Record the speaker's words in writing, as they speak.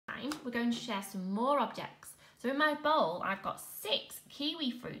time, we're going to share some more objects. So in my bowl, I've got 6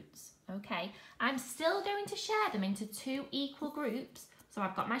 kiwi fruits, okay? I'm still going to share them into 2 equal groups. So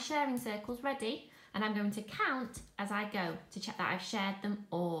I've got my sharing circles ready, and I'm going to count as I go to check that I've shared them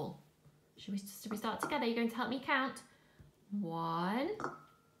all. Should we start together? You're going to help me count. 1,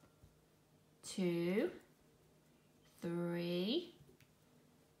 2, 3,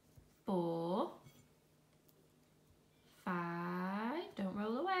 4, 5, don't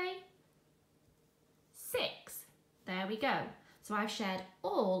roll away, 6. There we go. So I've shared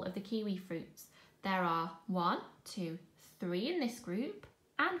all of the kiwi fruits. There are 1, 2, 3 in this group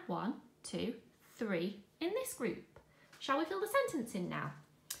and 1, 2, 3 in this group. Shall we fill the sentence in now?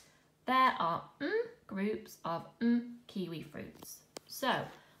 There are groups of kiwi fruits. So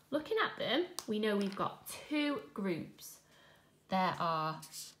looking at them, we know we've got 2 groups. There are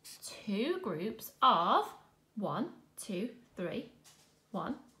 2 groups of 1, 2, 3,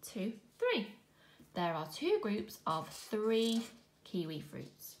 1, 2, 3. There are 2 groups of 3 kiwi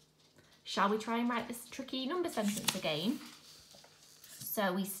fruits. Shall we try and write this tricky number sentence again?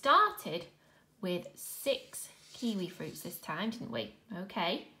 So we started with 6 kiwi fruits this time, didn't we?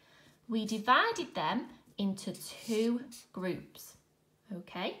 Okay. We divided them into 2 groups.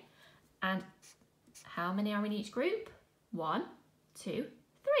 Okay. And how many are in each group? 1, 2,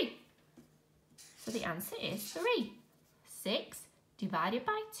 3. So the answer is 3. 6 divided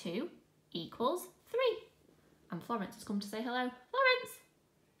by 2 equals 3. And Florence has come to say hello.